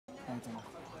anything.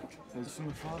 Have you seen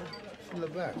your father? In the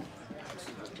back.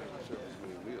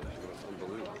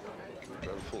 Unbelievable.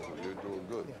 Incredible. You're doing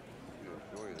good. You're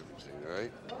enjoying everything, all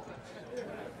right?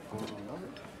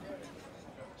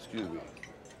 Excuse me.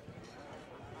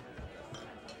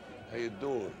 How you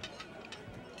doing?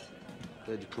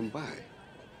 Glad you come by.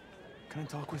 Can I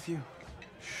talk with you?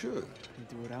 Sure. Can we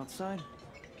do it outside?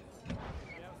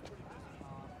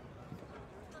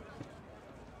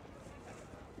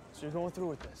 So you're going through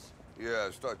with this? Yeah,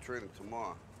 I start training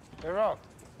tomorrow. Hey, Rock.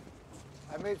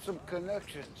 I made some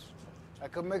connections. I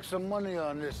could make some money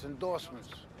on this, endorsements.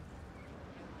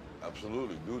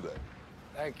 Absolutely, do that.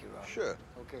 Thank you, Rock. Sure.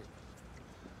 Okay.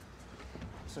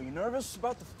 So you're nervous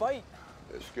about the fight?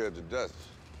 They're scared to death.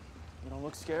 You don't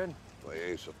look scared? Well, you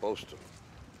ain't supposed to.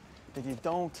 Then you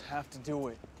don't have to do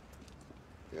it.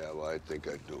 Yeah, well, I think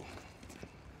I do.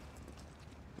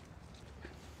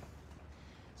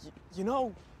 You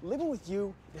know, living with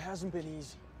you, it hasn't been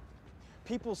easy.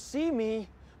 People see me,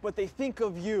 but they think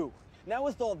of you. Now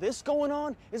with all this going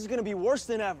on, this is gonna be worse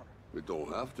than ever. It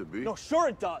don't have to be. No, sure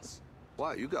it does.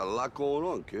 Why? You got a lot going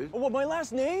on, kid. Oh, what, my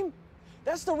last name?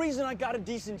 That's the reason I got a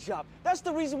decent job. That's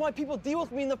the reason why people deal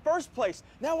with me in the first place.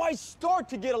 Now I start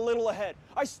to get a little ahead.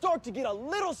 I start to get a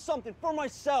little something for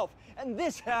myself, and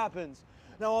this happens.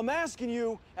 Now I'm asking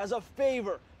you as a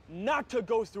favor not to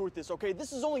go through with this, okay?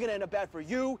 This is only gonna end up bad for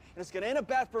you, and it's gonna end up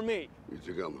bad for me. You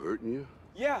think I'm hurting you?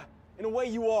 Yeah, in a way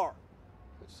you are.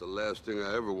 That's the last thing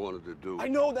I ever wanted to do. I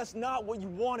know that's not what you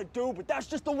want to do, but that's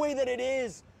just the way that it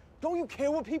is. Don't you care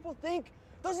what people think?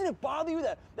 Doesn't it bother you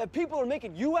that people are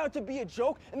making you out to be a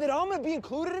joke and that I'm gonna be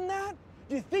included in that?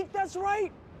 Do you think that's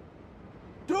right?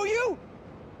 Do you?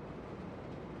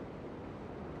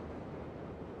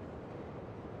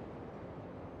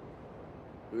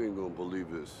 You ain't gonna believe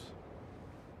this.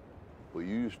 But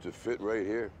you used to fit right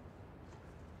here.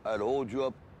 I'd hold you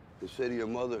up and say to your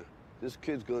mother, this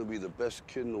kid's gonna be the best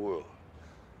kid in the world.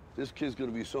 This kid's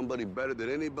gonna be somebody better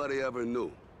than anybody ever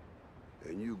knew.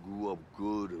 And you grew up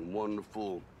good and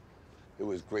wonderful. It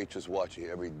was great just watching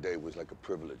you every day. It was like a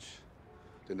privilege.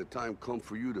 Then the time come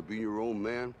for you to be your own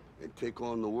man and take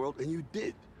on the world, and you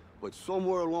did. But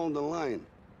somewhere along the line,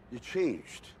 you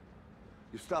changed.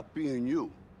 You stopped being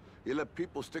you. You let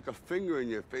people stick a finger in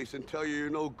your face and tell you you're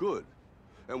no good.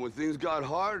 And when things got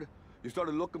hard, you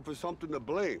started looking for something to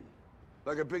blame,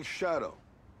 like a big shadow.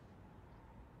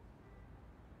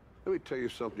 Let me tell you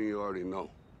something you already know.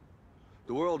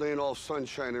 The world ain't all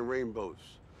sunshine and rainbows.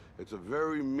 It's a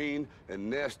very mean and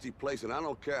nasty place, and I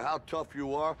don't care how tough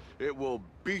you are, it will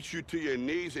beat you to your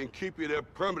knees and keep you there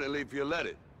permanently if you let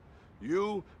it.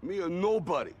 You, me, or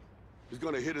nobody is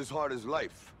gonna hit as hard as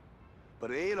life.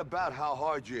 But it ain't about how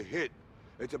hard you hit.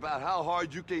 It's about how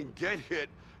hard you can get hit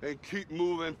and keep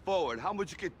moving forward. How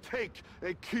much you can take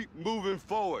and keep moving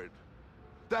forward.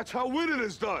 That's how winning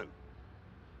is done.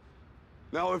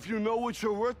 Now, if you know what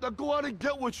you're worth, now go out and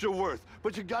get what you're worth.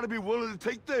 But you gotta be willing to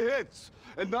take the hits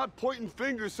and not pointing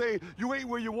fingers saying you ain't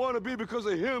where you wanna be because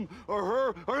of him or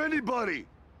her or anybody.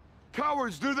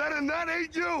 Cowards do that, and that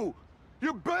ain't you.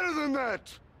 You're better than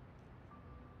that.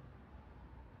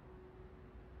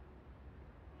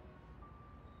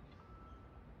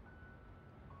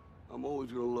 I'm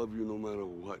always gonna love you no matter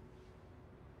what.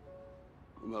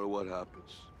 No matter what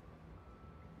happens.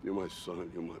 You're my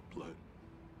son, you're my blood.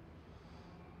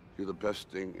 You're the best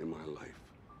thing in my life.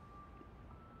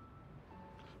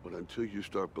 But until you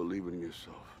start believing in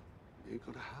yourself, you ain't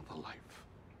gonna have a life.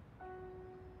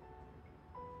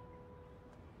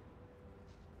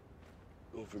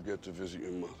 Don't forget to visit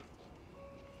your mother.